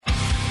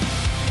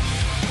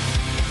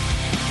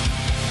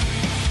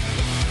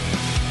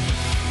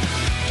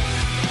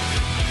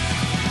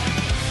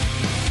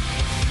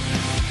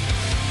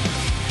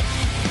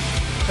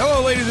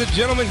Hello, ladies and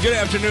gentlemen. Good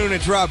afternoon.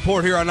 It's Rob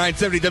Port here on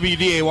 970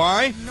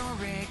 WDAY.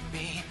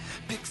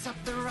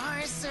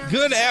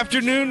 Good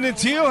afternoon,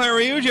 Natil. How are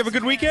you? Did you have a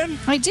good weekend?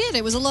 I did.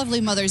 It was a lovely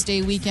Mother's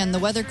Day weekend. The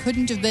weather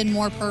couldn't have been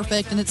more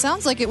perfect, and it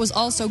sounds like it was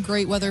also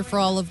great weather for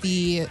all of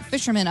the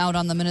fishermen out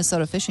on the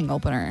Minnesota fishing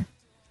opener.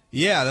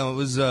 Yeah, no, it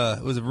was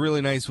a really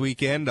nice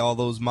weekend. All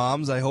those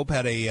moms, I hope,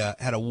 had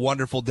a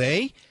wonderful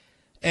day,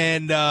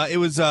 and it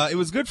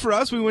was good for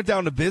us. We went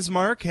down to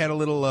Bismarck, had a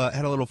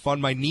little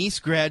fun. My niece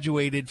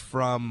graduated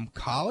from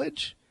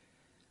college,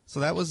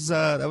 so that was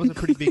a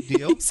pretty big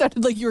deal. It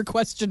sounded like you were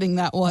questioning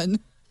that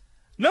one.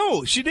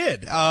 No, she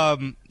did.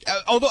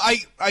 Although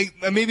I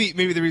maybe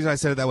the reason I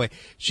said it that way,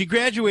 she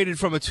graduated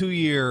from a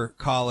 2-year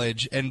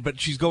college, but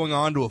she's going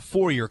on to a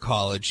 4-year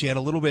college. She had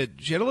a little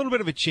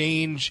bit of a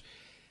change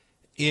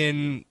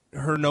in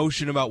her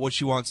notion about what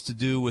she wants to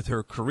do with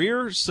her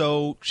career.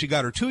 So she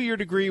got her 2-year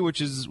degree, which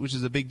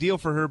is a big deal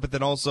for her. But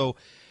then also,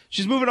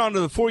 she's moving on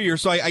to the 4-year.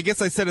 So I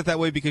guess I said it that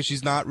way because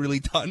she's not really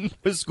done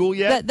with school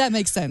yet. That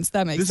makes sense.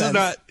 This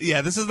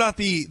is not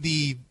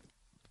the.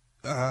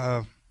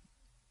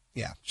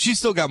 Yeah, she's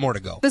still got more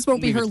to go. This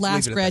won't be her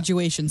last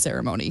graduation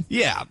ceremony.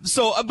 Yeah.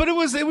 So, but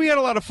we had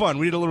a lot of fun.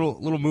 We did a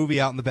little movie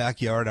out in the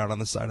backyard, out on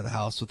the side of the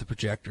house with the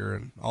projector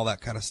and all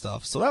that kind of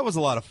stuff. So that was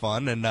a lot of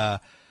fun. And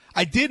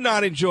I did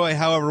not enjoy,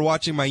 however,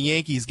 watching my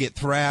Yankees get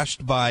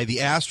thrashed by the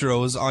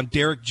Astros on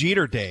Derek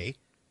Jeter Day.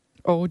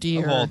 Oh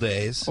dear. Of all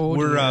days. Oh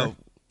dear.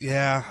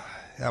 Yeah,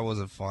 that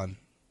wasn't fun.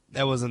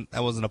 That wasn't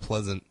a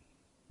pleasant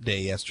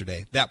day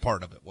yesterday. That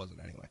part of it wasn't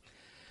anyway.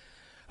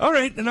 All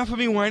right, enough of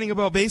me whining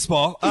about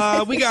baseball.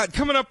 We got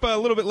coming up a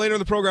little bit later in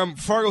the program,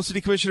 Fargo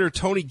City Commissioner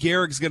Tony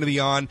Gehrig is going to be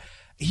on.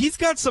 He's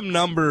got some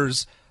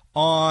numbers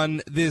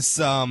on this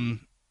the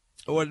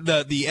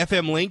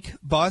FM Link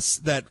bus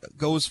that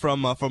goes from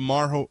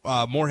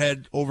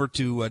Moorhead over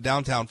to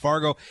downtown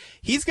Fargo.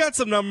 He's got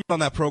some numbers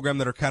on that program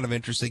that are kind of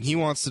interesting. He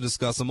wants to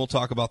discuss them. We'll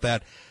talk about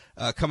that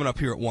coming up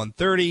here at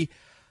 1:30.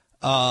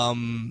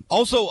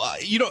 Also,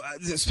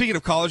 speaking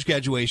of college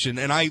graduation,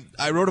 and I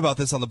wrote about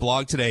this on the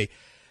blog today.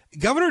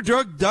 Governor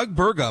Doug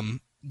Burgum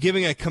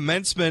giving a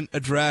commencement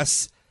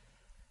address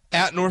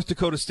at North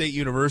Dakota State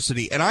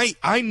University. And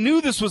I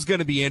knew this was going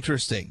to be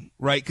interesting,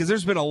 right? Because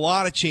there's been a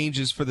lot of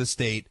changes for the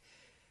state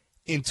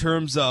in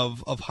terms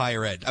of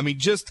higher ed. I mean,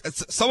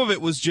 just some of it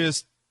was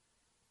just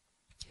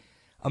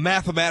a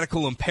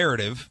mathematical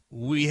imperative.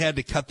 We had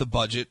to cut the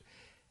budget,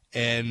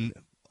 and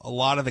a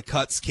lot of the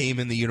cuts came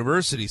in the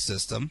university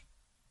system.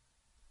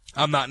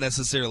 I'm not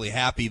necessarily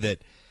happy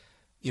that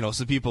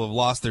some people have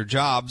lost their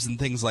jobs and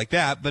things like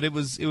that, but it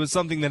was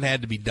something that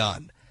had to be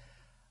done.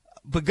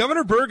 But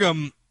Governor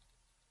Burgum,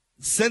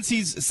 since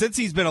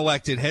he's been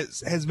elected,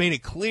 has made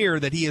it clear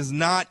that he is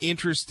not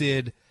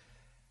interested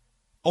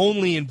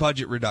only in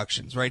budget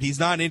reductions, right? He's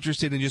not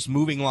interested in just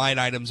moving line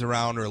items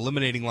around or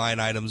eliminating line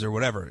items or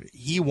whatever.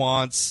 He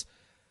wants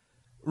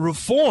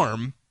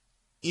reform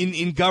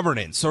in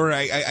governance, or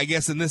I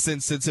guess in this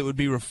instance it would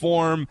be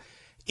reform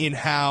in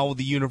how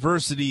the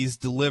universities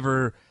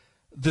deliver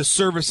the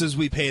services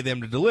we pay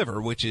them to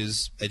deliver, which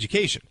is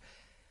education.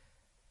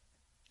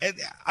 And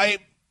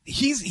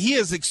he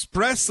has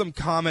expressed some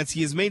comments.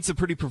 He has made some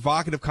pretty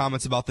provocative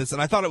comments about this,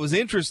 and I thought it was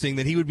interesting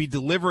that he would be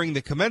delivering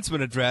the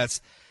commencement address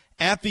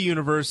at the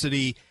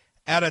university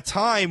at a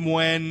time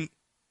when,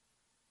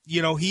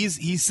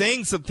 he's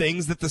saying some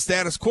things that the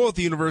status quo at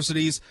the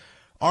universities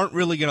aren't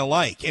really going to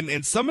like.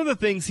 And some of the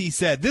things he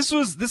said, this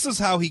is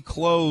how he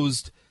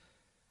closed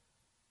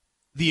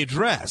the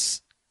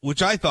address,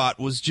 which I thought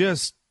was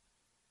just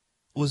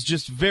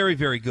very,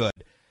 very good.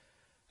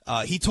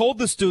 He told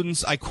the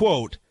students, I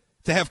quote,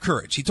 to have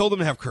courage. He told them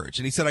to have courage.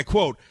 And he said, I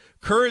quote,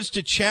 courage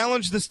to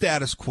challenge the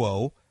status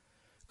quo,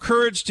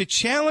 courage to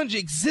challenge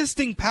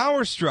existing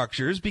power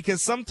structures,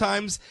 because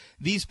sometimes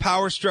these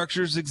power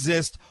structures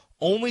exist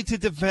only to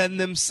defend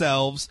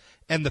themselves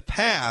and the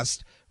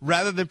past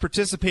rather than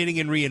participating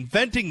in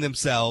reinventing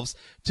themselves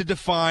to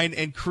define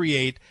and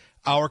create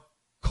our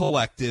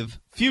collective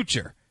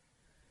future.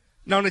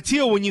 Now,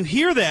 Natil, when you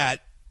hear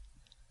that,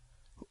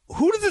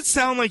 who does it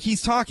sound like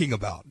he's talking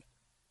about?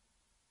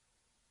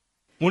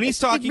 When he's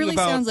talking about... It really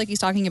sounds like he's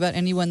talking about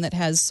anyone that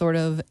has sort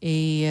of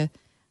a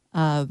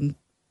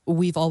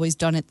we've always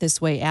done it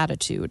this way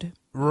attitude.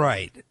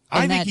 Right.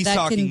 I think he's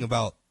talking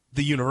about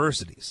the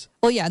universities.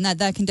 Well, yeah, and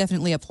that can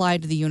definitely apply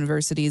to the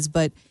universities,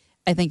 but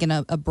I think in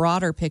a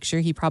broader picture,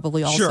 he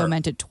probably also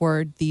meant it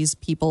toward these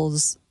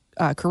people's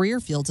career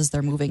fields as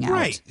they're moving out.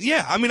 Right.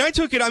 Yeah. I mean, I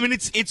took it. I mean,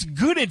 it's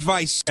good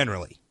advice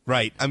generally.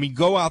 Right. I mean,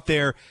 go out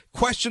there,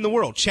 question the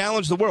world,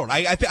 challenge the world.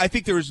 I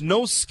think there is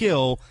no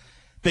skill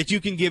that you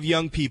can give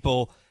young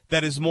people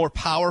that is more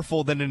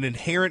powerful than an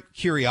inherent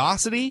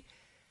curiosity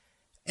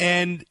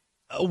and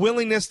a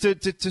willingness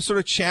to sort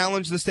of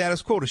challenge the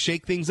status quo, to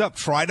shake things up,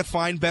 try to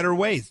find better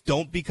ways.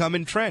 Don't become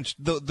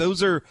entrenched.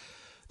 Those are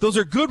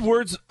good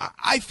words.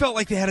 I felt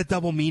like they had a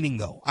double meaning,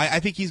 though. I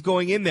think he's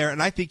going in there,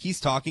 and I think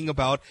he's talking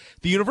about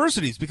the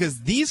universities,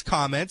 because these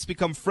comments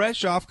become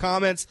fresh off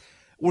comments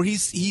where he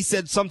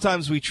said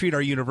sometimes we treat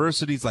our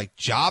universities like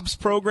jobs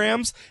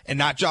programs, and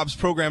not jobs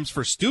programs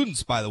for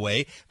students, by the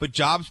way, but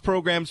jobs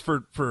programs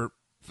for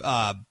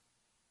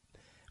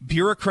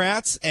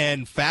bureaucrats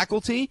and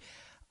faculty.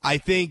 I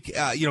think,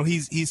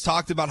 he's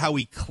talked about how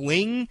we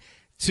cling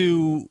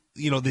to,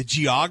 the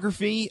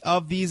geography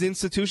of these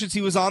institutions.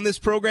 He was on this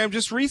program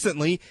just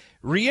recently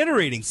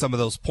reiterating some of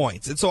those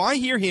points. And so I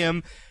hear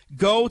him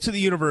go to the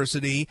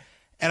university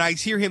and I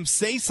hear him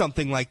say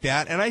something like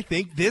that. And I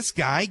think this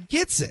guy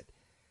gets it.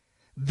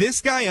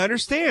 This guy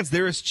understands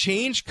there is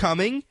change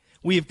coming.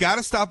 We have got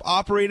to stop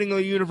operating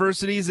the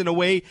universities in a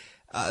way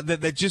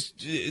that just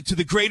to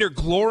the greater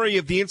glory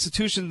of the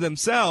institutions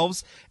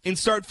themselves, and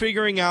start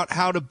figuring out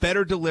how to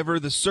better deliver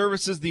the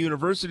services the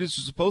universities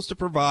are supposed to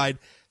provide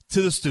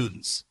to the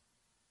students.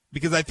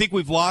 Because I think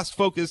we've lost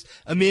focus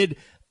amid,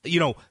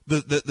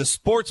 the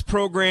sports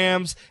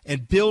programs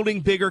and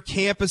building bigger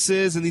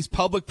campuses and these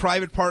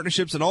public-private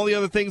partnerships and all the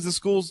other things the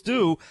schools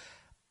do.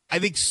 I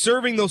think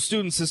serving those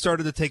students has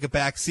started to take a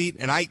back seat.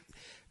 And I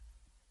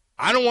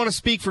don't want to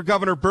speak for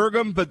Governor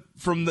Burgum, but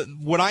from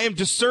what I am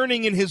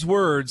discerning in his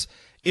words,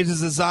 it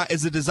is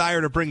a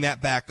desire to bring that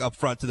back up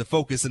front to the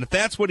focus. And if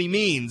that's what he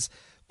means,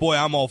 boy,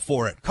 I'm all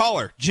for it.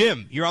 Caller,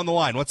 Jim, you're on the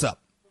line. What's up?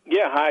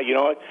 Yeah, hi.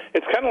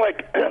 It's kind of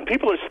like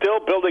people are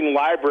still building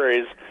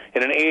libraries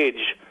in an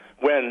age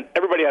when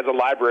everybody has a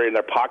library in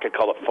their pocket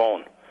called a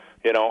phone.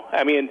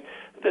 I mean,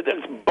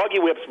 there's buggy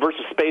whips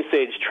versus space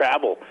age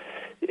travel.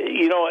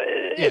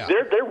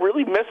 They're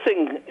really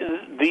missing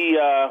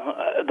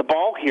the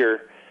ball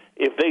here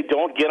if they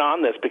don't get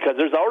on this, because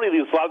there's already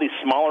a lot of these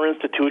smaller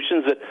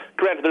institutions that,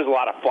 granted, there's a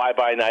lot of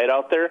fly-by-night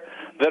out there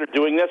that are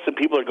doing this and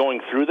people are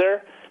going through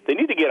there. They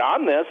need to get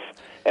on this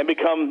and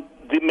become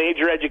the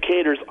major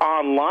educators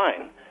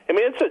online. I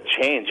mean, it's a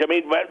change. I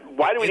mean,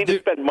 why do we need to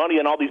spend money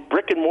on all these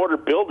brick-and-mortar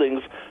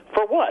buildings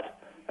for what?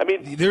 I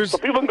mean, so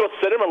people can go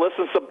sit in and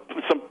listen to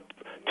some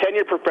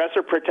tenured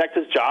professor protect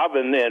his job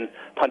and then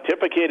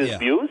pontificate his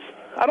views?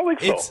 I don't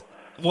think so.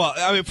 Well,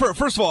 I mean,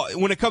 first of all,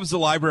 when it comes to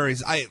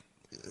libraries,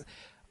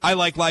 I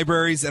like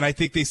libraries, and I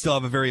think they still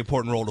have a very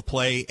important role to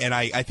play. And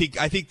I think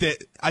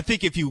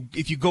if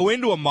you go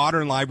into a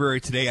modern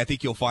library today, I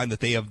think you'll find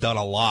that they have done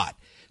a lot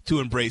to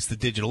embrace the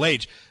digital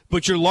age.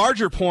 But your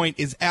larger point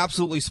is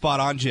absolutely spot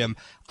on, Jim.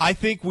 I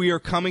think we are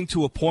coming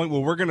to a point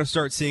where we're going to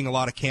start seeing a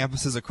lot of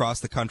campuses across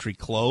the country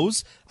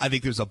close. I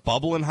think there's a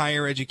bubble in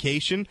higher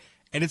education,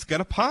 and it's going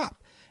to pop.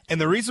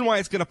 And the reason why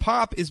it's going to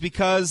pop is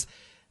because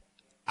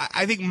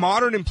I think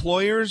modern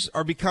employers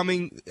are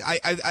becoming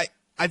I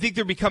think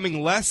they're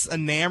becoming less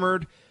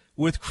enamored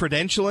with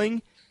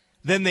credentialing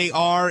than they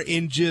are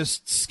in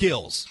just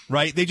skills,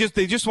 right? They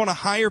just want to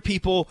hire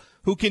people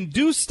who can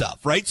do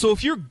stuff, right? So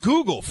if you're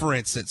Google, for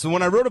instance, and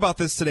when I wrote about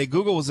this today,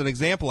 Google was an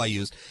example I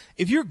used.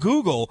 If you're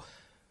Google,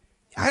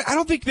 I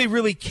don't think they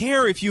really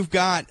care if you've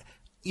got,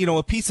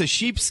 a piece of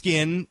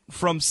sheepskin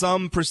from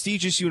some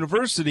prestigious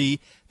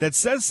university that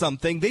says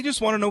something. They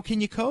just want to know,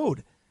 can you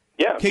code?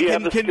 Yeah, do you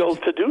have the skills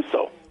to do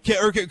so?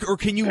 Or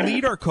can you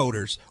lead our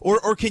coders?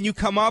 Or can you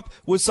come up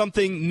with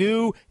something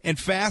new and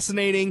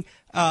fascinating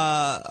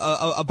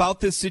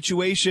about this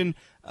situation,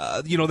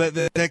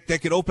 that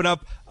could open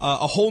up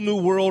a whole new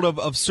world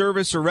of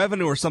service or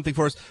revenue or something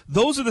for us?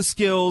 Those are the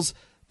skills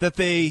that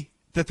they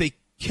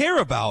care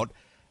about.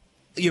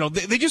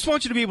 They just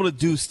want you to be able to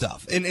do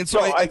stuff. And so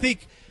I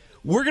think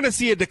we're going to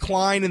see a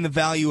decline in the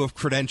value of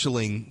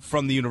credentialing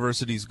from the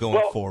universities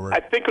going forward. I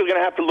think we're going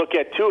to have to look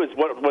at, too, is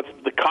what's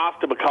the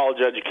cost of a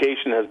college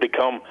education has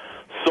become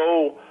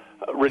so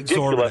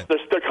ridiculous.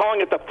 They're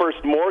calling it the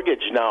first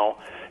mortgage now.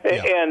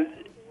 Yeah. And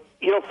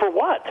for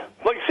what?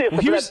 Like I say,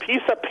 it's for that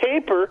piece of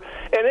paper,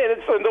 and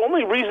the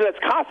only reason it's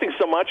costing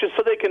so much is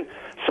so they can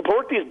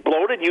support these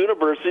bloated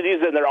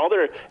universities and all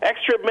their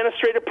extra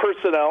administrative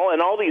personnel and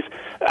all these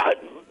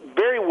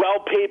very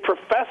well-paid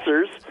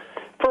professors.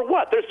 For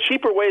what? There's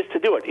cheaper ways to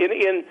do it.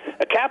 In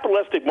a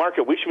capitalistic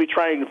market, we should be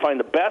trying to find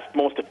the best,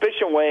 most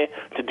efficient way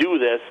to do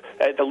this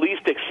at the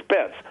least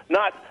expense,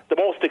 not the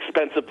most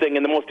expensive thing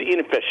in the most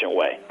inefficient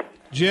way.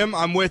 Jim,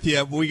 I'm with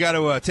you. We got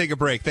to take a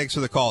break. Thanks for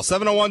the call.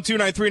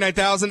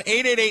 701-293-9000,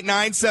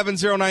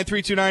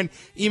 888-970-9329,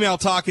 email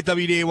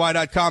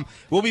talk@wday.com.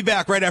 We'll be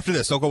back right after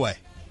this. Don't go away.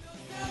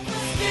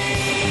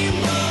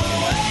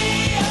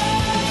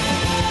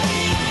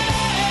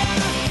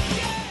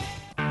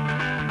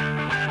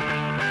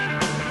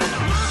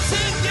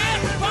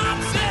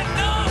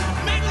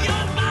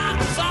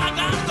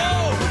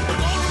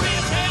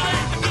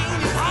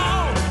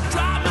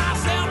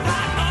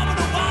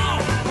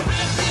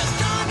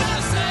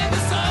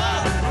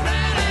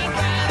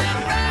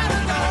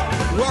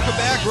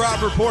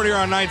 Rob Report here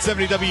on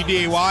 970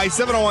 WDAY,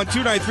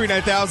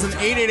 701-293-9000,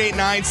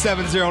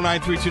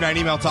 888-970-9329,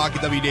 email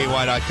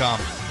talk@wday.com.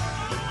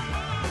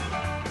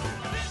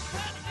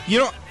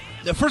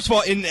 First of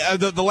all, in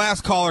the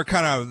last caller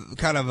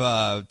kind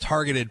of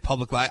targeted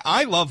public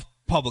I love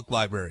public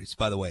libraries,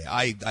 by the way.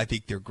 I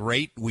think they're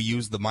great. We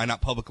use the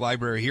Minot Public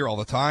Library here all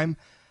the time.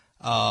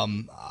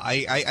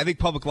 I think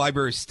public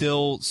libraries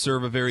still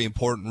serve a very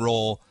important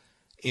role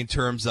in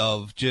terms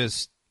of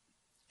just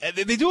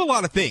They do a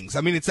lot of things.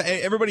 I mean, it's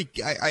everybody.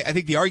 I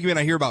think the argument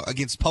I hear about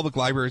against public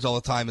libraries all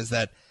the time is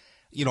that,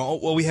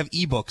 well, we have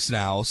ebooks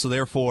now, so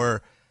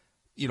therefore,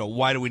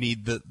 why do we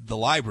need the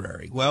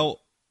library?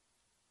 Well,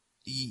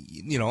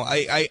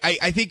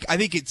 I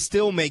think it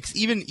still makes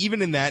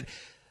even in that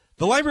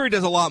the library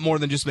does a lot more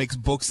than just makes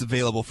books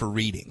available for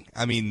reading.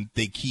 I mean,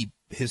 they keep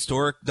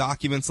historic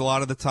documents a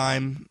lot of the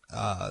time.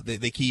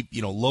 They keep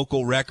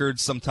local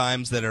records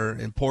sometimes that are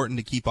important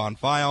to keep on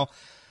file.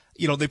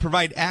 They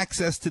provide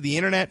access to the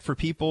internet for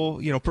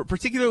people,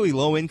 particularly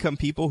low-income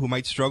people who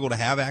might struggle to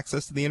have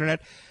access to the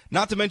internet,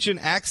 not to mention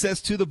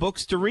access to the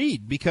books to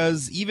read,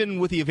 because even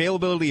with the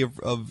availability of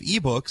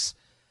ebooks,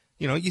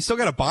 you still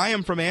got to buy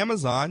them from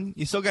Amazon.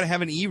 You still got to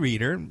have an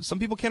e-reader. Some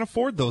people can't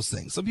afford those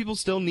things. Some people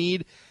still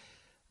need,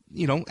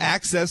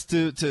 access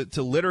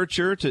to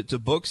literature, to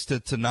books,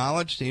 to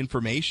knowledge, to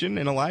information,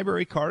 and a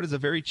library card is a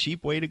very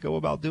cheap way to go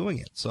about doing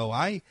it. So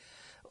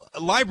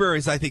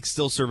libraries, I think,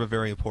 still serve a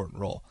very important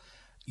role.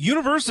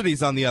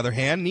 Universities, on the other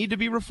hand, need to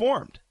be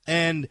reformed.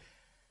 And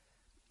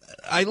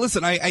I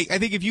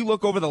think if you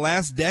look over the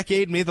last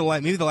decade, maybe the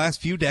last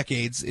few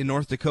decades in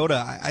North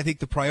Dakota, I think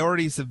the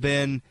priorities have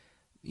been,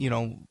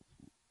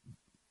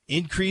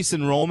 increase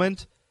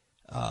enrollment,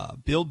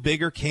 build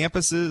bigger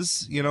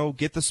campuses,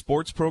 get the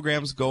sports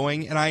programs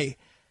going. And I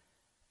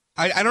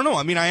don't know.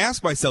 I mean, I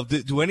ask myself,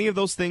 do any of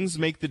those things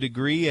make the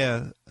degree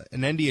an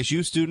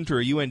NDSU student or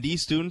a UND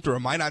student or a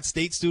Minot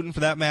State student for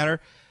that matter?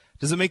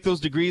 Does it make those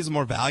degrees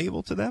more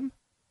valuable to them?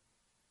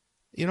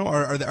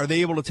 Are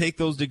they able to take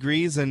those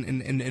degrees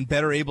and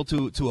better able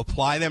to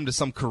apply them to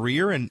some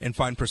career and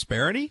find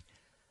prosperity?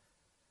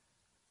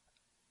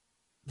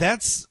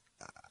 That's,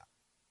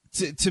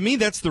 to me,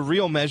 that's the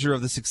real measure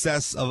of the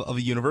success of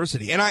a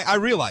university. And I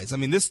realize, I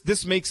mean,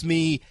 this makes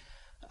me,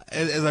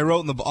 as I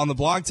wrote on the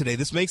blog today,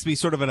 this makes me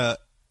sort of an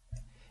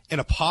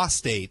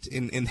apostate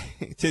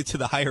to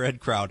the higher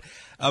ed crowd.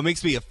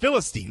 Makes me a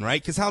Philistine,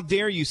 right? Because how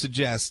dare you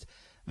suggest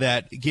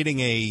that getting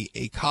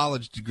a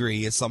college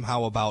degree is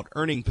somehow about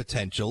earning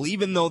potential,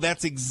 even though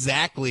that's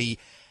exactly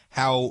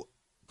how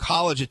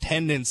college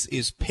attendance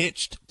is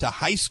pitched to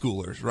high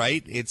schoolers,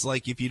 right? It's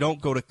like, if you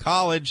don't go to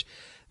college,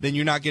 then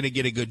you're not going to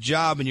get a good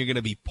job and you're going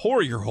to be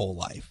poor your whole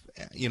life.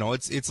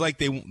 It's like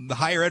the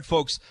higher ed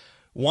folks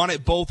want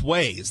it both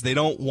ways. They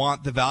don't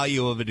want the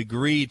value of a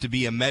degree to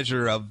be a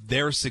measure of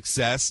their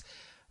success,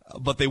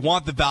 but they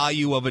want the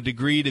value of a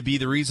degree to be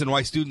the reason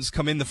why students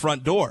come in the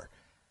front door.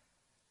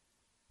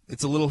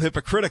 It's a little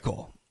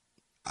hypocritical.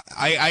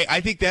 I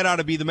think that ought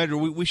to be the measure.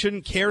 We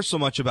shouldn't care so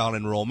much about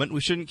enrollment.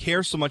 We shouldn't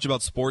care so much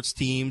about sports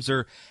teams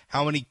or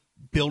how many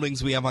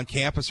buildings we have on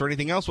campus or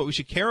anything else. What we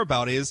should care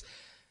about is,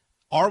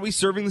 are we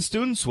serving the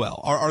students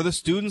well? Are the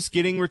students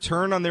getting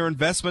return on their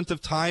investment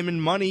of time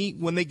and money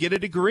when they get a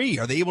degree?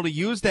 Are they able to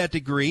use that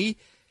degree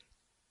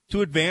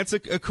to advance a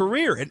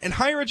career? And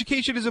higher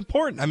education is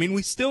important. I mean,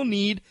 we still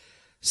need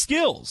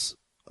skills.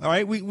 All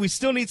right, we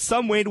still need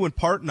some way to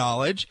impart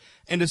knowledge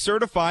and to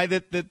certify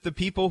that the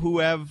people who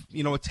have,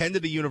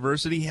 attended a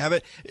university have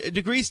it.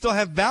 Degrees still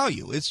have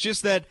value. It's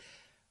just that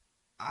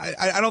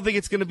I don't think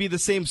it's going to be the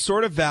same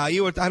sort of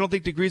value. I don't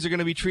think degrees are going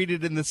to be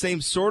treated in the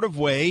same sort of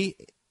way,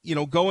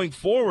 going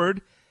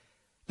forward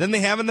than they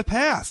have in the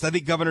past. I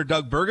think Governor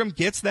Doug Burgum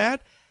gets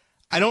that.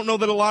 I don't know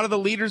that a lot of the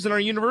leaders in our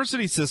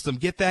university system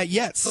get that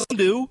yet. Some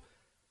do.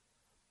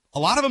 A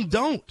lot of them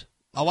don't.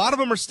 A lot of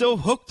them are still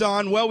hooked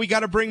on, well, we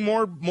got to bring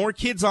more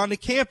kids onto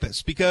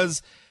campus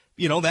because,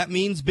 that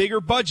means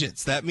bigger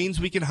budgets. That means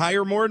we can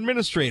hire more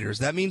administrators.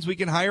 That means we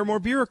can hire more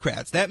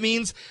bureaucrats. That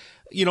means,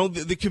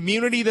 the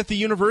community that the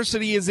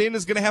university is in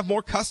is going to have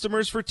more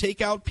customers for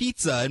takeout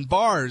pizza and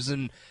bars,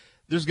 and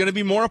there's going to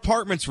be more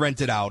apartments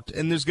rented out,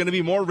 and there's going to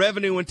be more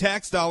revenue and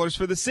tax dollars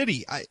for the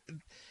city.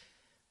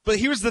 But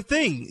here's the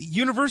thing.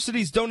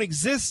 Universities don't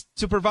exist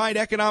to provide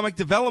economic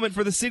development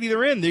for the city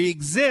they're in. They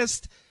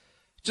exist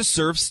to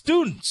serve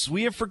students.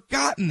 We have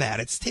forgotten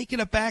that. It's taken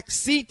a back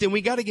seat, and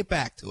we got to get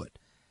back to it.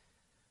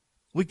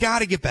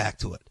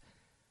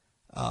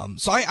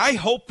 So I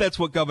hope that's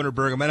what Governor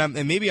Burgum,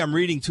 and maybe I'm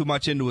reading too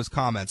much into his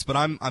comments, but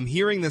I'm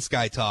hearing this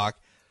guy talk.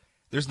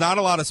 There's not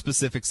a lot of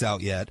specifics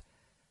out yet,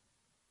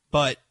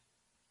 but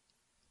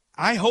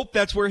I hope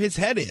that's where his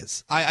head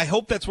is. I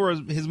hope that's where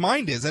his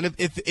mind is. And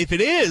if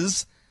it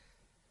is,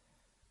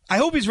 I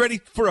hope he's ready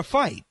for a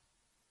fight,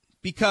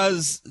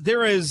 because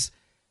there is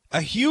a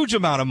huge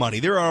amount of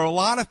money. There are a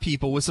lot of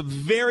people with some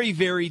very,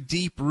 very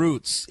deep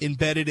roots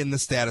embedded in the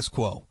status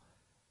quo.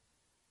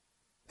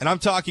 And I'm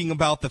talking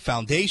about the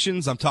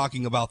foundations. I'm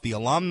talking about the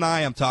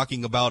alumni. I'm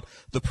talking about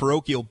the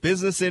parochial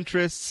business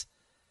interests.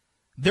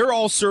 They're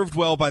all served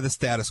well by the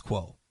status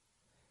quo.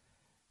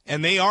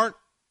 And they aren't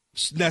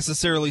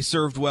necessarily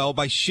served well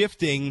by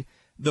shifting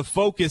the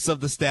focus of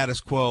the status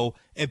quo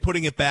and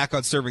putting it back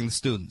on serving the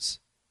students.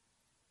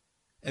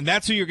 And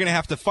that's who you're going to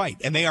have to fight.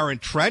 And they are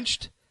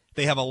entrenched.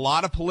 They have a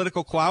lot of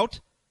political clout,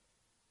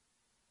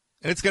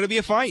 and it's going to be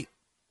a fight.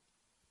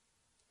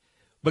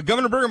 But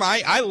Governor Burgum,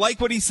 I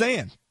like what he's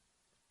saying.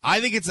 I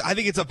think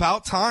it's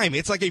about time.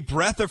 It's like a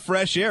breath of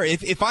fresh air.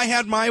 If I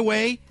had my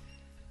way,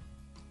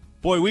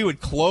 boy, we would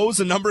close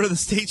a number of the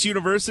state's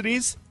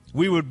universities.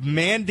 We would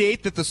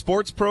mandate that the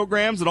sports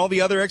programs and all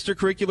the other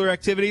extracurricular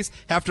activities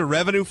have to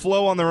revenue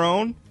flow on their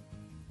own.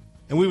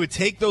 And we would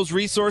take those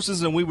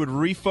resources and we would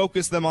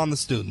refocus them on the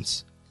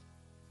students.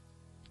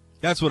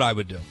 That's what I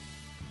would do.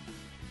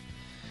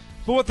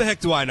 But what the heck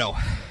do I know?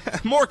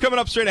 More coming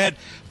up straight ahead.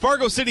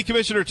 Fargo City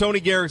Commissioner Tony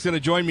Gehrig is going to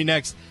join me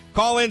next.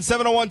 Call in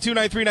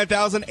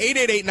 701-293-9000,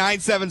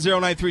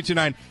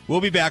 888-970-9329.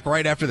 We'll be back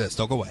right after this.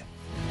 Don't go away.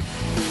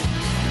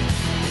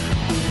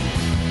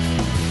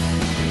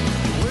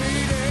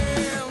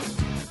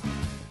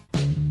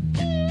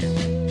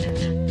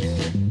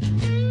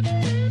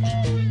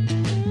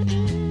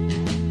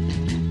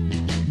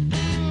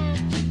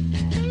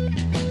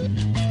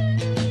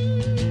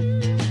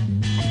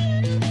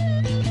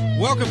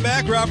 Welcome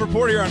back. Rob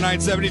Report here on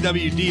 970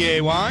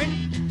 WDAY.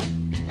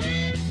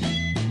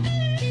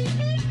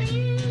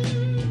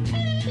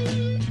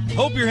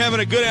 Hope you're having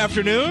a good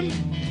afternoon.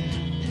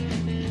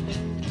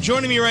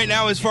 Joining me right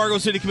now is Fargo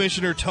City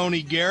Commissioner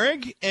Tony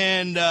Gehrig.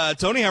 And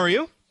Tony, how are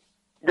you?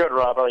 Good,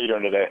 Rob. How are you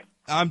doing today?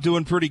 I'm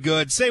doing pretty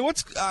good. Say,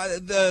 what's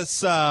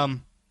this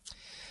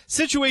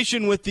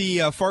situation with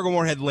the Fargo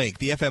Moorhead Link,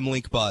 the FM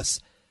Link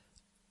bus?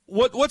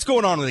 What's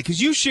going on with it?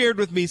 Because you shared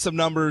with me some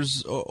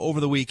numbers over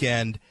the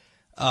weekend.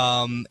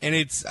 And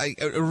it's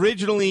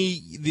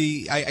originally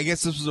I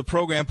guess this was a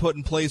program put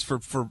in place for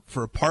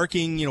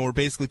parking, where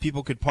basically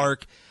people could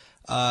park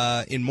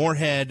in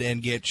Moorhead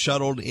and get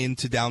shuttled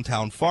into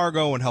downtown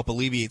Fargo and help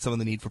alleviate some of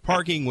the need for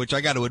parking, which I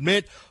got to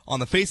admit,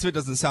 on the face of it,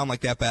 doesn't sound like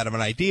that bad of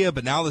an idea.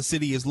 But now the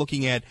city is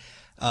looking at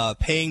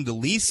paying to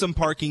lease some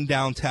parking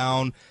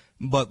downtown,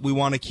 but we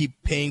want to keep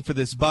paying for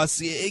this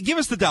bus. Give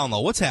us the down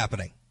low. What's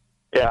happening?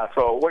 Yeah,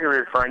 so what you're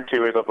referring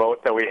to is a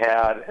vote that we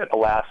had at the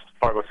last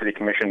Fargo City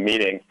Commission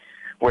meeting,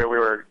 where we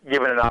were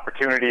given an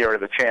opportunity or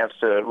the chance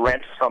to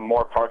rent some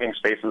more parking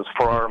spaces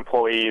for our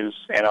employees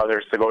and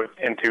others to go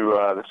into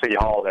the city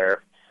hall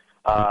there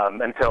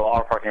until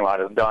our parking lot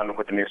is done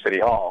with the new city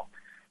hall.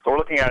 So we're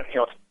looking at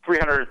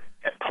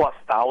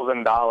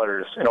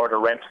 $300,000+ in order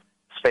to rent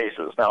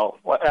spaces. Now,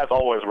 as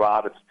always,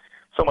 Rob, it's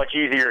so much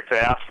easier to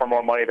ask for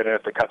more money than it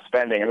is to cut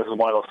spending, and this is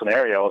one of those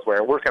scenarios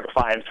where we're going to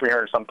find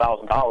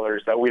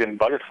 $300,000 that we didn't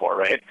budget for,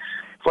 right?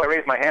 So I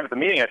raised my hand at the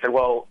meeting. I said,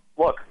 well,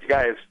 look, you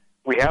guys,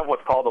 we have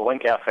what's called the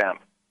Link FM.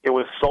 It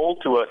was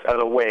sold to us as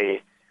a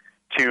way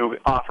to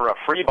offer a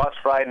free bus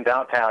ride in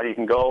downtown. You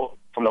can go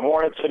from the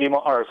Moorhead City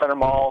Mall, or Center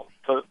Mall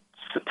to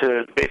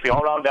basically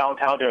all around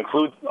downtown to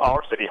include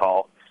our city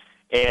hall,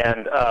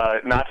 and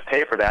not to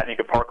pay for that, and you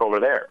could park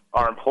over there.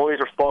 Our employees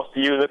are supposed to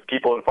use it.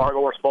 People in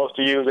Fargo were supposed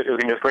to use it. It was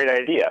going to be a great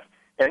idea.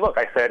 And look,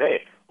 I said,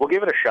 hey, we'll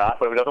give it a shot,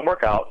 but if it doesn't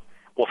work out,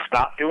 we'll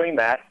stop doing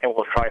that, and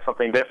we'll try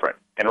something different.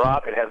 And,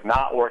 Rob, it has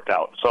not worked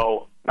out.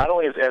 So not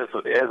only has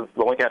the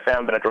Link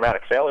FM been a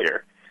dramatic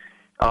failure,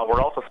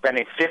 we're also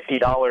spending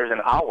 $50 an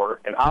hour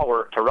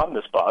to run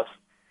this bus,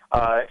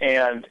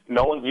 and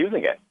no one's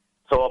using it.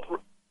 So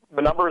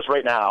the numbers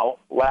right now,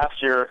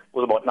 last year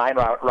was about 9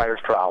 riders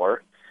per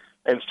hour.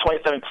 In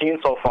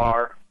 2017 so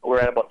far, we're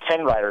at about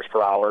 10 riders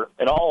per hour.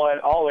 And all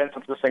in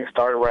since this thing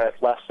started, we're at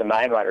less than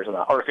 8 riders an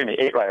hour.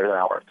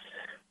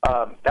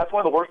 That's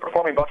one of the worst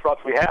performing bus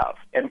routes we have.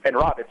 And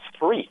Rob, it's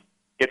free.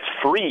 It's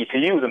free to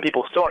use, and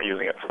people still aren't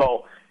using it.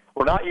 So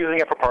we're not using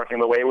it for parking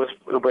the way it was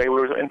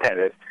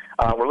intended.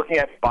 We're looking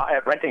at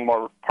renting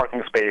more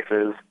parking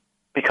spaces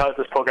because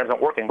this program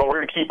isn't working. But we're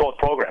going to keep both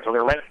programs. We're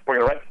going to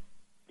rent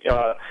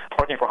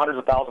parking for hundreds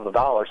of thousands of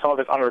dollars. Some of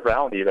it's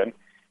underground even,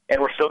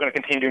 and we're still going to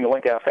continue doing the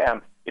Link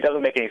FM. It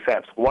doesn't make any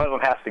sense. One of them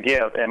has to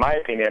give, in my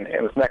opinion,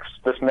 in this next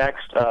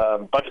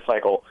budget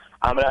cycle.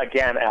 I'm going to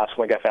again ask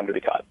Link FM to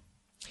be cut.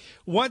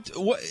 What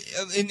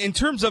in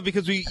terms of,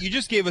 because you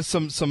just gave us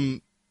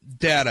some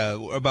data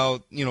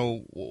about,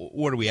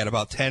 what are we at,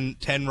 about 10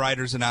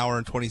 riders an hour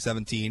in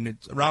 2017.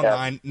 It's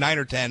around 9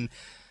 or 10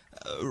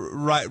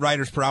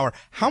 riders per hour.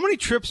 How many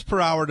trips per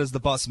hour does the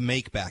bus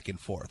make back and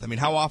forth? I mean,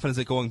 how often is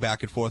it going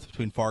back and forth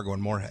between Fargo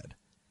and Moorhead?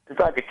 It's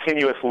a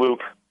continuous loop.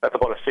 That's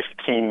about a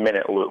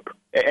 15-minute loop.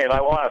 And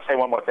I want to say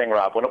one more thing,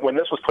 Rob. When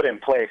this was put in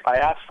place, I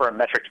asked for a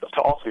metric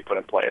to also be put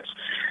in place.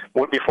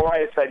 Before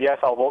I said, yes,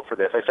 I'll vote for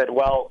this, I said,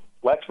 well,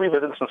 let's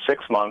revisit this in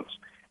 6 months.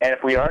 And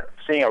if we aren't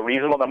seeing a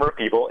reasonable number of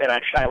people, and I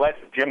let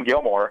Jim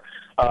Gilmore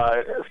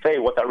say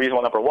what that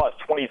reasonable number was,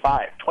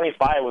 25.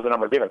 25 was the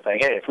number given, saying,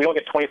 hey, if we don't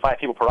get 25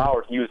 people per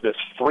hour to use this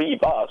free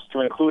bus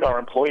to include our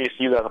employees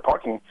to use it as a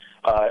parking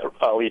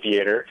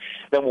alleviator,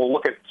 then we'll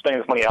look at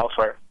spending this money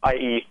elsewhere,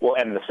 i.e. we'll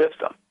end the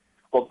system.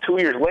 Well, 2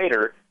 years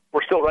later,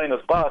 we're still running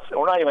this bus, and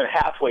we're not even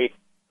halfway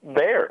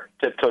there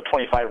to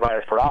 25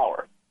 riders per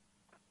hour.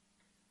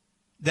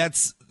 That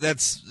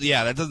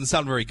doesn't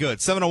sound very good.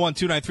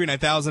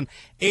 701-293-9000,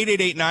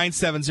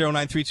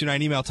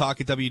 888-970-9329, email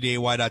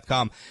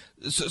talk@wday.com.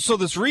 So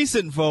this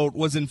recent vote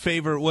was in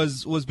favor,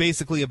 was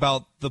basically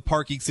about the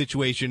parking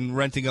situation,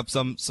 renting up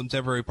some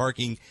temporary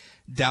parking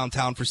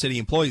downtown for city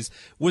employees.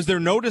 Was there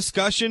no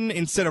discussion,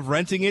 instead of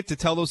renting it, to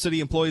tell those city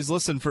employees,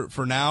 listen,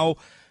 for now,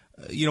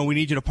 we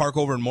need you to park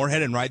over in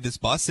Moorhead and ride this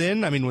bus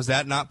in? I mean, was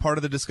that not part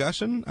of the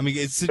discussion? I mean,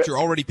 since you're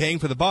already paying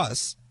for the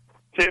bus.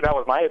 See, that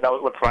was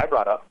what I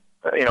brought up.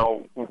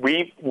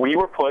 We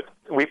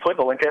put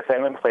the Link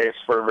FM in place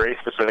for a very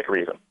specific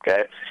reason.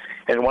 Okay,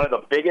 and one of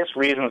the biggest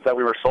reasons that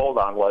we were sold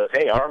on was,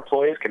 hey, our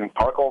employees can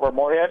park over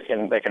Moorhead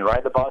and they can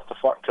ride the bus to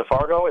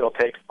Fargo. It'll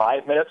take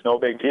 5 minutes, no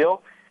big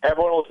deal.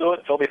 Everyone will do it.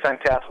 It'll be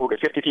fantastic. We'll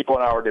get 50 people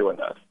an hour doing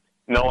this.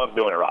 No one's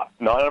doing it, Rob.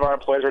 None of our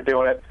employees are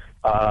doing it,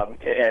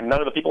 and none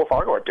of the people at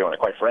Fargo are doing it,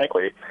 quite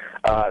frankly.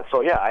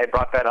 So, yeah, I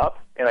brought that up,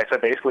 and I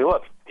said, basically,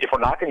 look, if we're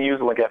not going to use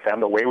Link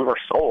FM the way we were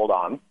sold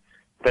on,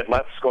 then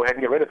let's go ahead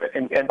and get rid of it.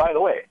 And by the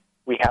way,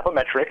 we have a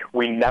metric.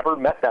 We never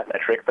met that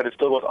metric, but it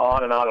still goes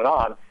on and on and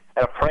on,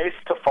 at a price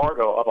to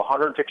Fargo of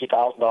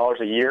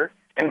 $150,000 a year.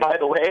 And by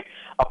the way,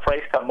 a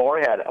price to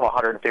Moorhead of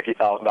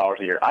 $150,000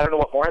 a year. I don't know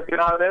what Moorhead's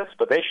getting out of this,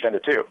 but they should end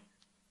it too.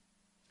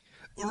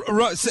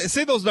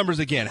 Say those numbers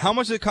again. How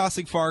much is it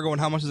costing Fargo, and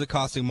how much is it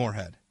costing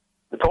Moorhead?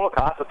 The total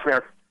cost is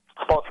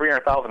about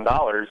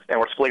 $300,000, and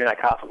we're splitting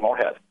that cost with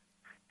Moorhead.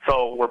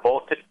 So we're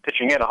both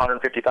pitching in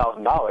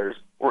 $150,000.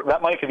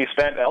 That money could be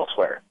spent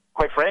elsewhere.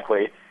 Quite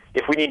frankly,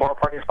 if we need more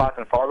parking spots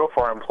in Fargo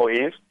for our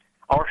employees,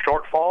 our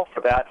shortfall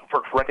for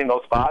renting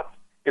those spots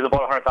is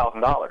about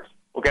 $100,000. Well,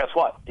 guess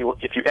what?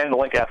 If you end the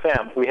Link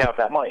FM, we have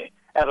that money.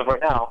 As of right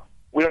now,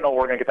 we don't know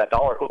where we're going to get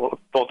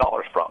those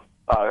dollars from.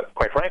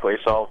 Quite frankly,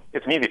 so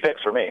it's an easy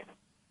fix for me.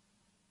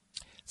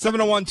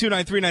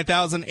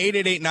 701-293-9000,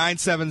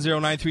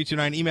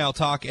 888-970-9329, email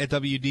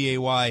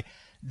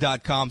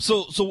talk@wday.com.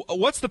 So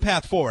what's the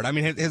path forward? I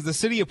mean, has the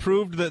city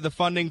approved the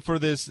funding for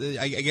this,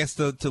 I guess,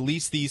 to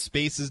lease these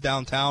spaces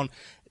downtown?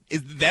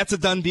 That's a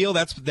done deal?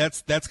 That's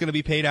going to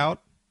be paid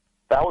out?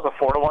 That was a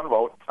 4-1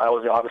 vote. I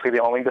was obviously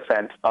the only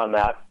dissent on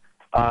that.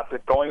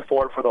 But going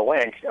forward for the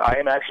Link, I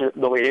am actually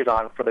the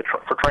liaison for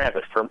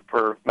transit,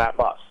 for Matt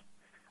Buss.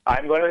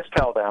 I'm going to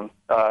tell them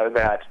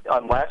that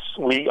unless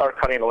we are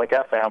cutting the Link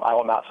FM, I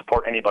will not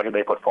support anybody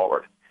they put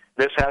forward.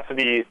 This has to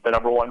be the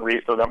number one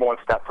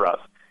step for us.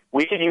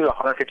 We could use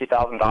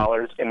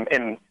 $150,000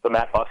 in the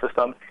Matt Buss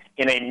system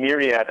in a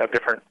myriad of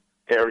different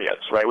areas,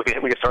 right? We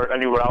could start a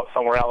new route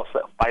somewhere else,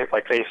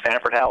 like say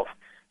Sanford Health.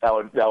 That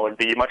would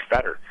be much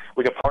better.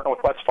 We could partner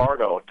with West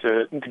Fargo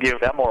to give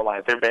them more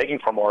lines. They're begging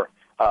for more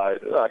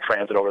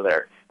transit over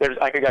there.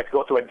 I could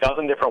go through a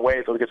dozen different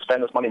ways that we could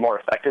spend this money more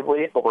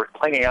effectively, but we're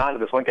clinging on to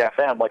this Link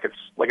FM like it's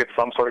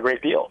some sort of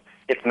great deal.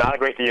 It's not a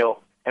great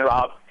deal. And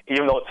Rob,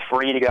 even though it's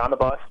free to get on the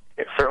bus,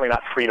 it's certainly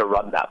not free to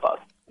run that bus.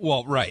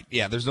 Well, right,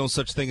 yeah. There's no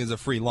such thing as a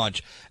free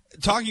lunch.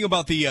 Talking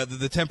about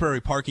the temporary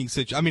parking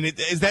situation, I mean,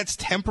 that's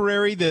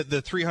temporary. The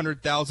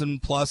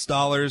 $300,000 plus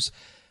dollars.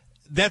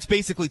 That's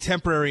basically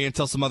temporary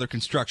until some other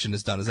construction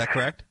is done. Is that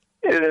correct?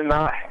 It is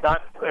not. I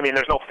mean,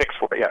 there's no fix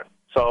for it yet.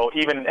 So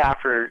even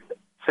after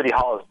City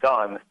Hall is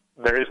done,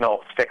 there is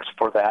no fix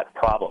for that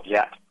problem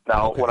yet.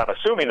 Now, What I'm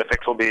assuming the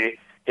fix will be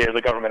is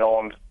a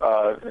government-owned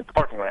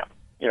parking ramp,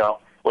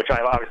 which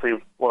I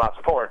obviously will not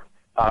support.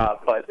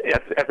 But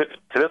to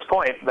this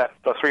point, that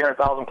the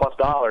 $300,000 plus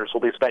dollars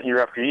will be spent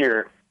year after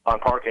year on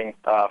parking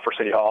for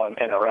City Hall and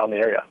around the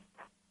area.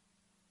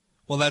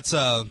 Well, that's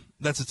a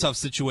tough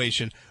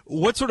situation.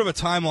 What sort of a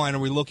timeline are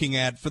we looking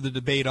at for the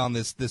debate on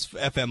this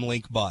FM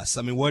Link bus?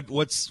 I mean, what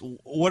is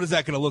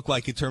that going to look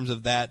like in terms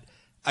of that?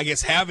 I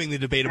guess having the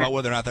debate about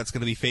whether or not that's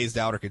going to be phased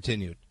out or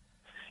continued.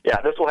 Yeah,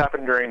 this will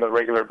happen during the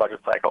regular budget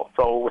cycle.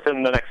 So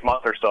within the next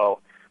month or so,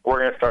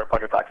 we're going to start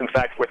budget talks. In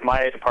fact, with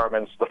my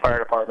departments, the fire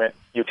department,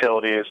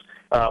 utilities,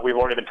 we've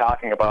already been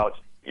talking about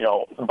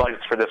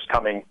budgets for this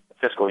coming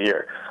fiscal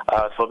year.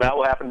 So that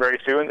will happen very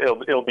soon.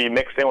 It'll be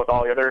mixed in with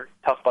all the other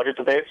tough budget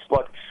debates.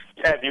 Look,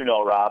 as you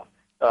know, Rob,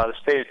 the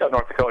state of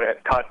North Dakota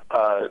had cut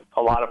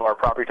a lot of our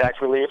property tax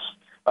reliefs.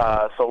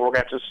 So we're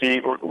going to see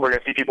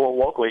people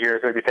locally here who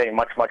are going to be paying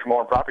much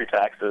more in property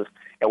taxes,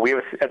 and we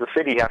as a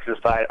city have to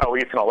decide: are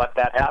we just going to let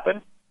that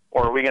happen,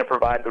 or are we going to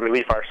provide the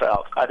relief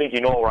ourselves? I think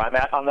you know where I'm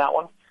at on that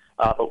one,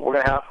 but we're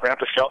going to have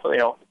to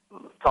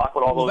talk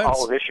about all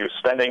those issues,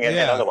 spending and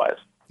otherwise.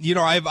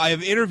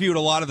 I've interviewed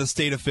a lot of the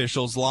state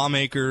officials,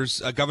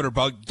 lawmakers, Governor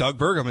Doug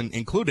Burgum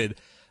included,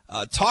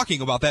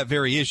 talking about that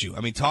very issue.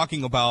 I mean,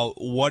 talking about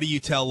what do you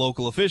tell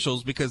local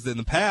officials? Because in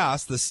the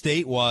past, the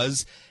state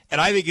was, and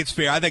I think it's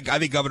fair. I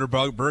think Governor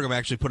Burgum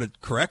actually put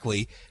it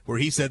correctly, where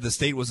he said the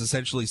state was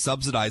essentially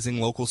subsidizing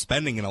local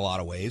spending in a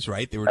lot of ways.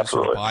 Right? They were just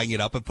sort of buying it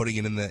up and putting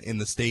it in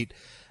the state.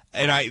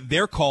 And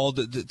their call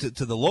to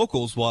the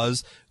locals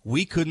was,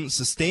 we couldn't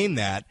sustain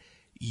that.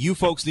 You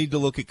folks need to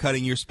look at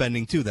cutting your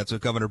spending too. That's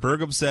what Governor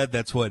Burgum said.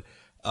 That's what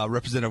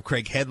Representative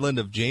Craig Hedlund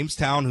of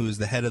Jamestown, who is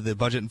the head of the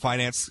Budget and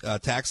Finance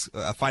and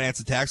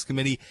Tax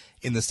Committee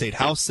in the State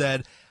House,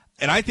 said.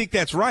 And I think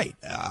that's right.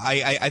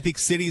 I think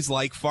cities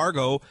like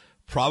Fargo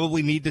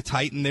probably need to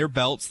tighten their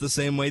belts the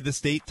same way the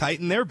state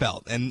tightened their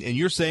belt. And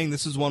you're saying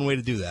this is one way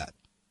to do that.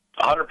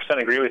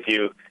 100% agree with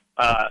you.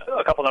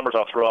 A couple numbers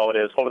I'll throw out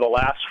is over the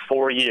last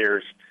 4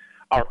 years,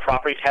 our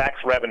property tax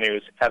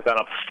revenues have gone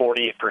up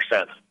 40%.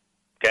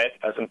 Okay,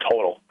 that's in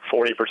total,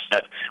 40%.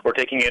 We're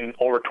taking in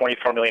over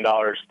 $24 million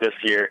this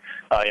year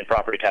in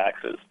property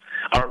taxes.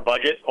 Our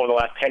budget over the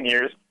last 10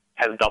 years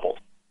has doubled.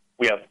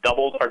 We have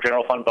doubled our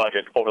general fund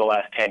budget over the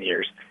last 10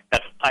 years.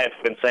 I have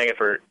been saying it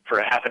for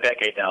half a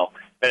decade now,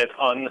 that it's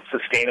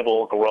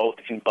unsustainable growth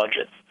in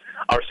budgets.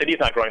 Our city is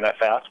not growing that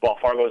fast. While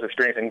Fargo is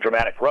experiencing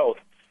dramatic growth,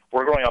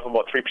 we're growing up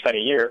about 3% a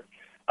year.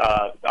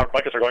 Our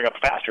budgets are going up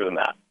faster than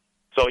that.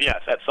 So, yes,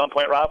 at some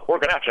point, Rob, we're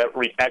going to have to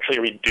actually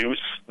reduce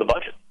the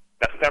budget.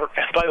 By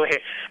the way,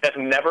 that's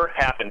never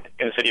happened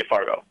in the city of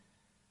Fargo.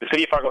 The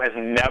city of Fargo has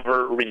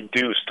never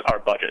reduced our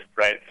budget,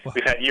 right? Wow.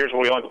 We've had years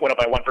where we only went up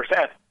by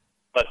 1%,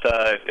 but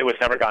it was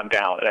never gone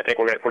down. And I think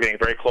we're getting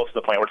very close to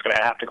the point where it's going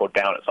to have to go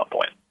down at some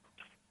point.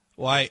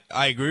 Well,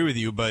 I agree with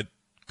you, but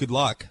good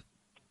luck.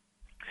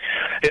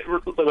 Let me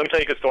tell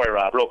you a good story,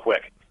 Rob, real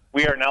quick.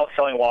 We are now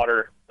selling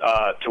water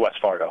to West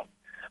Fargo.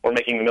 We're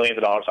making millions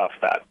of dollars off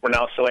of that. We're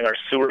now selling our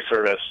sewer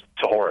service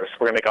to Horace.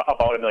 We're going to make about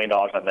 $1 million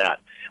on that.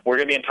 We're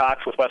going to be in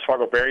talks with West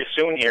Fargo very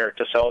soon here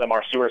to sell them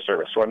our sewer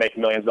service. So we're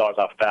making millions of dollars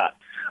off of that.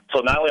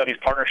 So not only are these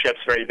partnerships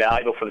very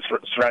valuable for the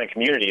surrounding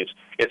communities,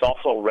 it's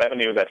also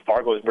revenue that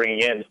Fargo is bringing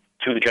in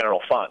to the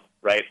general fund,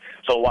 right?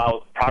 So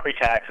while property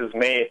taxes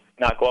may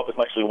not go up as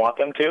much as we want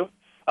them to,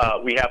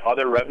 we have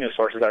other revenue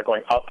sources that are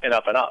going up and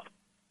up and up.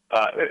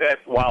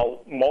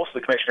 While most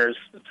of the commissioners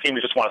seem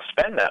to just want to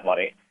spend that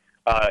money,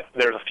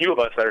 there's a few of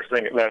us that are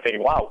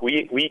thinking, wow,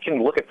 we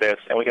can look at this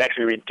and we can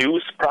actually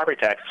reduce property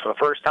taxes for the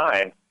first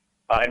time,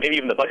 and maybe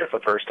even the budget for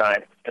the first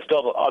time, and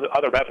still have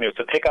other revenues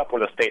to pick up where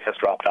the state has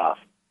dropped off.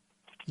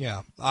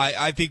 Yeah,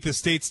 I think the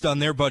state's done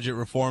their budget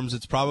reforms.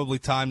 It's probably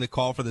time to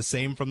call for the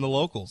same from the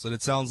locals, and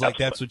it sounds like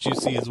that's what you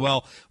see as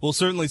well. We'll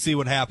certainly see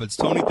what happens.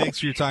 Tony, thanks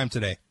for your time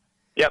today.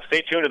 Yeah,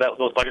 stay tuned to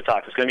those budget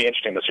talks. It's going to be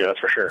interesting this year, that's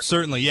for sure.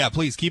 Certainly, yeah.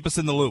 Please keep us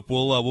in the loop.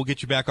 We'll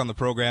get you back on the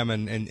program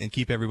and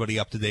keep everybody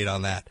up to date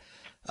on that.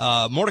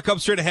 More to come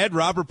straight ahead.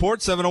 Rob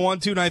Report,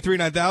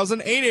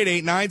 701-293-9000,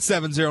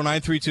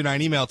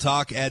 888-970-9329. Email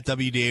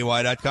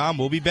talk@wday.com.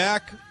 We'll be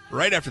back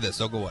right after this.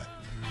 Don't go away.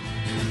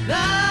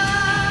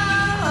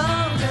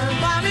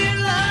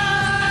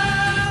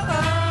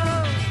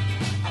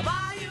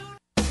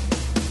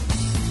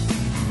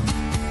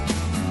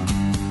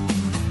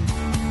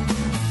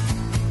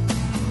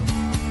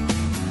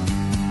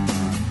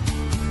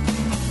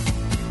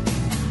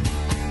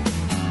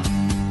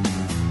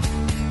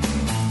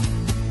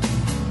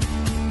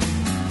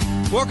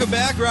 Welcome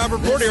back. Rob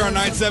Report here on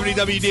 970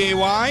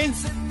 WDAY.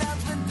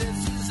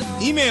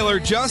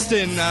 Emailer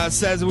Justin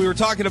says, we were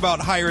talking about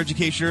higher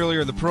education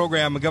earlier in the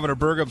program, and Governor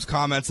Burgum's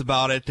comments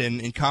about it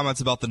and comments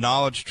about the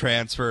knowledge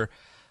transfer.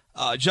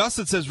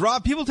 Justin says,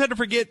 Rob, people tend to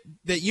forget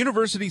that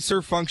universities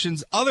serve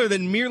functions other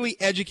than merely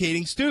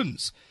educating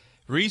students.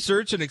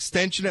 Research and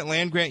extension at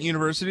land-grant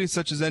universities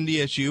such as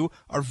NDSU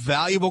are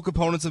valuable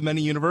components of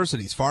many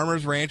universities.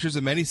 Farmers, ranchers,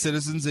 and many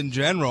citizens in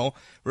general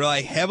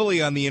rely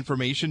heavily on the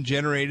information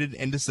generated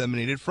and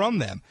disseminated from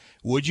them.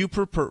 Would you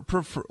propose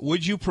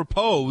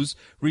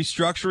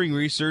restructuring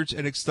research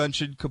and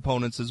extension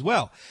components as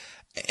well?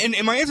 And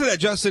my answer to that,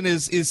 Justin,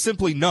 is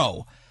simply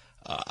no.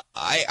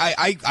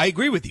 I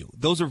agree with you.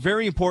 Those are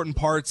very important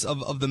parts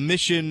of the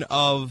mission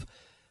of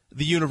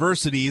the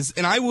universities,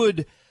 and I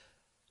would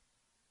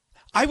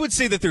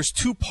say that there's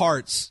two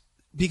parts,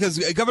 because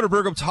Governor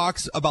Burgum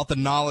talks about the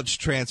knowledge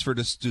transfer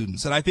to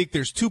students, and I think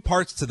there's two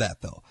parts to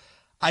that, though.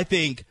 I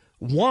think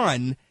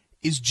one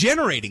is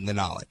generating the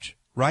knowledge,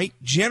 right?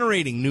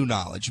 Generating new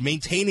knowledge,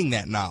 maintaining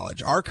that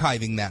knowledge,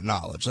 archiving that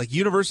knowledge. Like,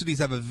 universities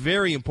have a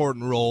very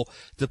important role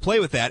to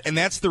play with that, and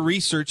that's the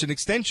research and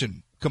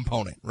extension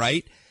component,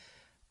 right?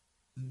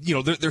 You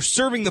know, they're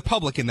serving the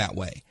public in that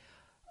way,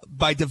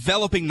 by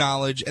developing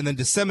knowledge and then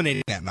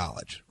disseminating that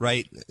knowledge,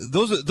 right?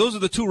 Those are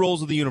the two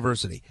roles of the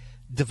university.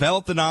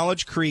 Develop the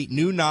knowledge, create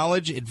new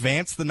knowledge,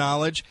 advance the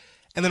knowledge,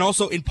 and then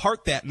also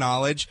impart that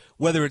knowledge,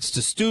 whether it's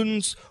to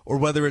students or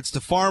whether it's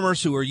to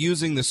farmers who are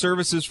using the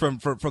services from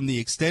the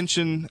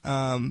extension,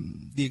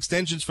 the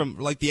extensions from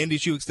like the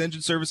NDSU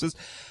extension services.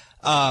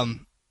 I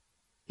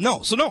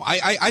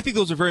think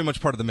those are very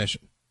much part of the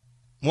mission.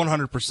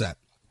 100%.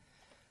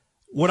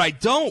 What I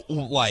don't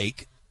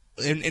like,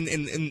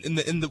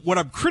 and what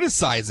I'm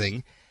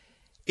criticizing,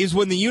 is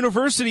when the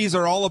universities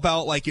are all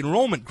about like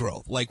enrollment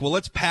growth, like, well,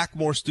 let's pack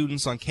more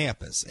students on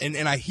campus, and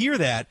I hear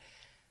that,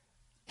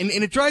 and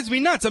it drives me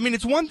nuts. I mean,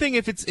 it's one thing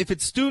if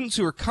it's students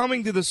who are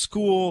coming to the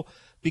school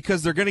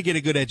because they're going to get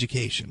a good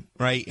education,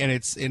 right? And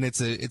it's an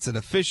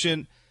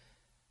efficient,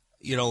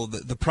 you know,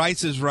 the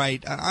price is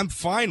right. I'm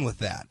fine with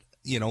that,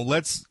 you know.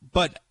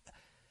 But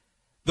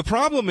the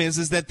problem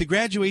is that the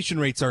graduation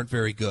rates aren't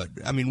very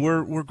good. I mean,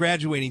 we're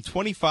graduating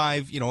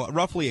 25, you know,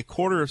 roughly a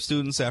quarter of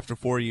students after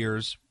 4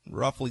 years,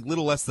 roughly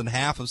little less than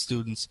half of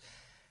students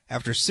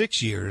after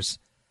 6 years.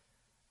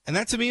 And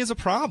that to me is a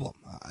problem.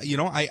 You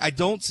know, I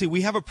don't see,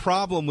 we have a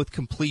problem with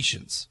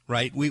completions,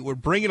 right? We're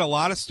bringing a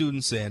lot of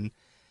students in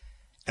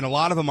and a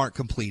lot of them aren't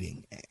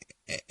completing.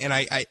 And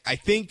I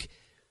think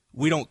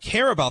we don't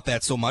care about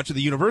that so much, or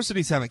the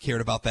universities haven't cared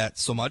about that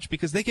so much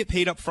because they get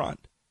paid up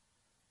front.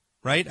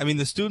 Right? I mean,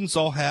 the students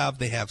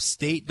they have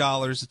state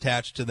dollars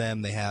attached to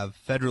them. They have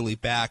federally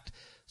backed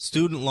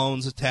student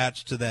loans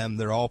attached to them.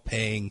 They're all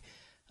paying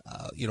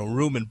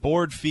room and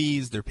board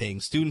fees. They're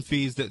paying student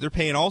fees. They're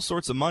paying all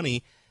sorts of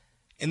money.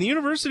 And the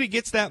university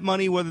gets that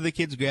money whether the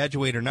kids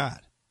graduate or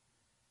not.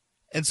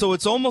 And so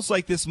it's almost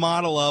like this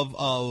model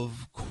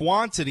of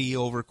quantity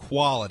over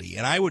quality.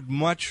 And I would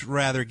much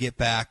rather get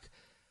back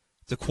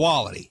to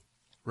quality,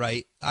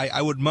 right?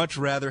 I would much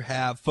rather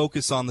have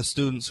focus on the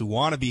students who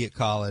want to be at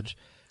college,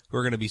 who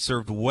are going to be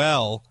served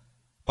well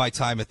by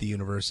time at the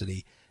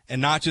university,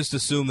 and not just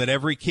assume that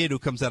every kid who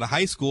comes out of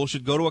high school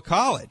should go to a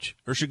college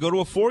or should go to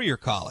a four-year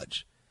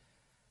college.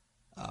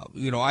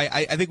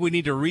 I think we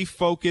need to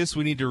refocus.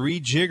 We need to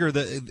rejigger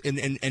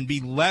and be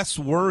less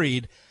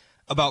worried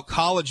about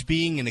college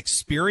being an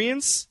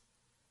experience,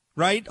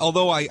 right?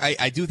 Although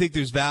I do think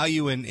there's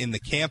value in the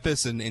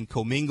campus and in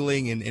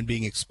commingling and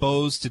being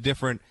exposed to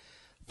different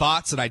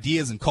thoughts and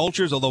ideas and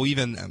cultures, although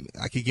even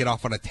I could get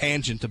off on a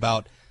tangent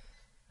about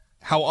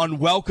how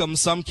unwelcome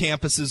some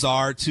campuses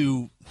are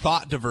to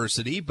thought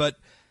diversity, but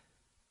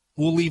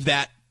we'll leave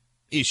that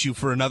issue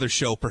for another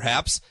show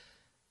perhaps.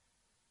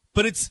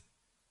 But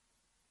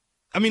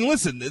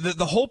listen,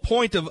 the whole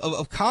point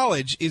of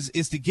college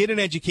is to get an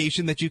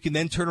education that you can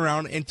then turn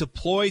around and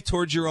deploy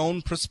towards your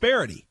own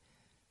prosperity,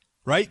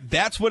 right?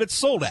 That's what it's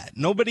sold at.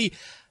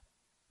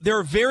 There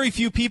are very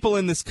few people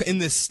in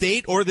this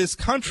state or this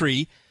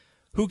country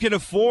who can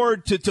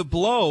afford to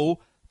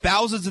blow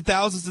thousands and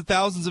thousands and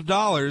thousands of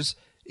dollars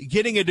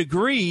getting a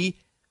degree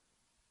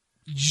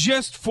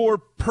just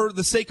for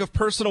the sake of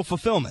personal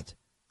fulfillment,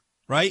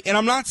 right? And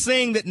I'm not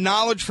saying that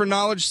knowledge for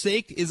knowledge's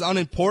sake is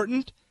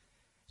unimportant.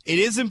 It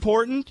is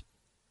important,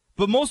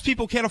 but most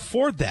people can't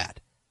afford that,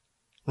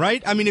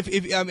 right?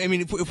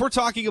 If we're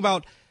talking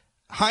about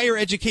higher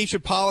education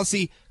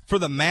policy for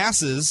the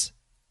masses,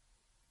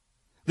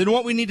 then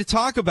what we need to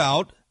talk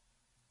about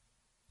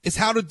is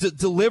how to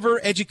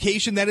deliver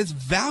education that is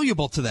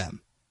valuable to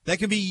them, that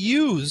can be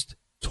used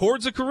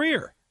towards a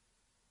career.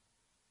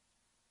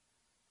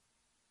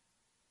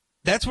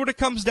 That's what it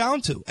comes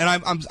down to.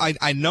 And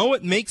I know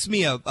it makes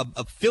me a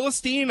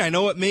Philistine. I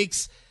know it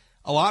makes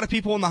a lot of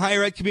people in the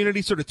higher ed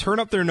community sort of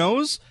turn up their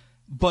nose,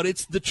 but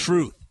it's the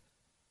truth.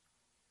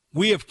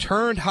 We have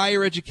turned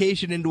higher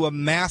education into a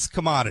mass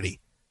commodity,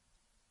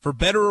 for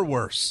better or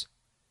worse.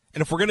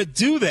 And if we're going to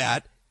do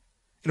that,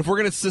 and if we're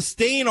going to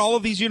sustain all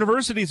of these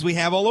universities we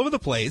have all over the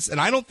place,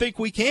 and I don't think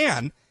we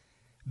can,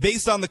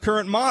 based on the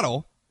current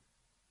model,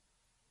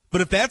 but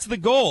if that's the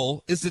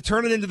goal, is to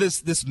turn it into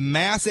this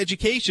mass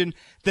education,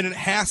 then it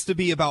has to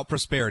be about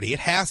prosperity. It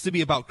has to be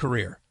about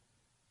career.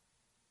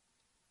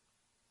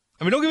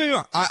 Don't get me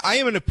wrong. I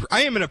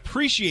am an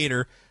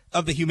appreciator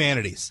of the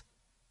humanities.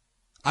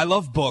 I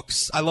love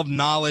books. I love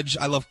knowledge.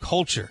 I love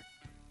culture.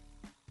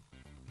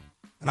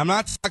 And I'm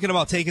not talking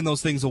about taking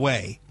those things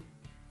away.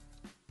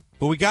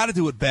 But we got to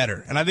do it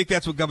better. And I think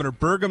that's what Governor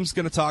Burgum's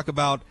going to talk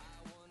about.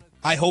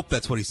 I hope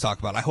that's what he's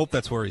talking about. I hope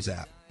that's where he's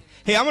at.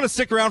 Hey, I'm going to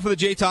stick around for the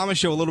Jay Thomas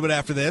Show a little bit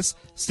after this.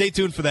 Stay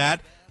tuned for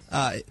that.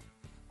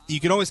 You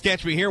can always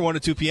catch me here 1 to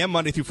 2 p.m.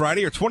 Monday through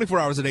Friday, or 24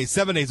 hours a day,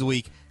 7 days a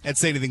week at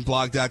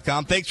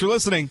sayanythingblog.com. Thanks for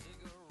listening.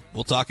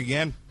 We'll talk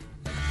again.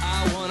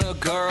 I want a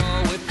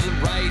girl with the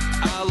right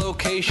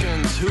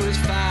allocations, who is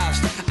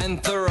fast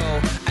and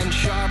thorough and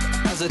sharp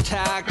as a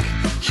tack.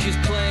 She's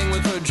playing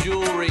with her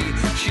jewelry.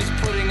 She's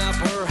putting up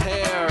her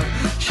hair.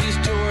 She's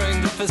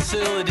touring the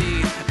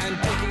facility and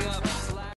picking